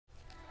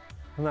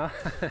No?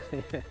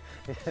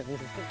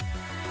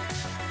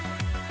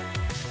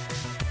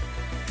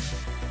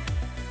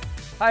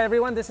 Hi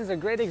everyone, this is a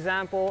great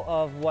example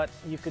of what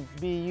you could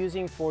be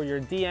using for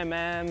your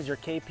DMMs, your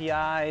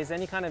KPIs,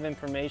 any kind of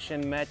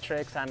information,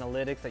 metrics,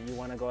 analytics that you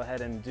want to go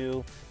ahead and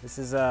do. This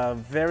is a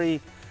very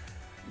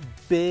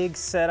big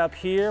setup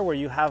here where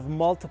you have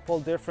multiple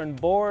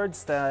different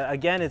boards.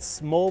 Again,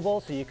 it's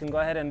mobile, so you can go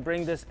ahead and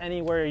bring this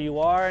anywhere you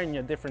are in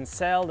your different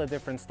cell, the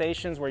different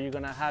stations where you're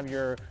going to have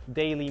your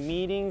daily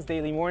meetings,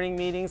 daily morning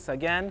meetings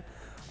again.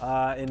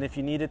 And if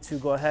you needed to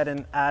go ahead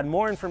and add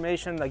more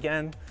information,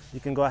 again, you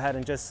can go ahead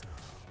and just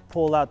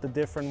pull out the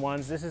different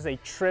ones. This is a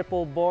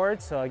triple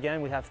board, so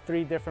again we have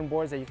 3 different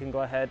boards that you can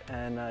go ahead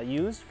and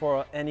use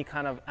for any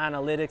kind of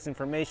analytics,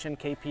 information,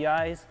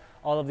 KPIs,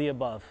 all of the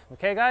above.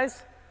 Okay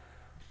guys?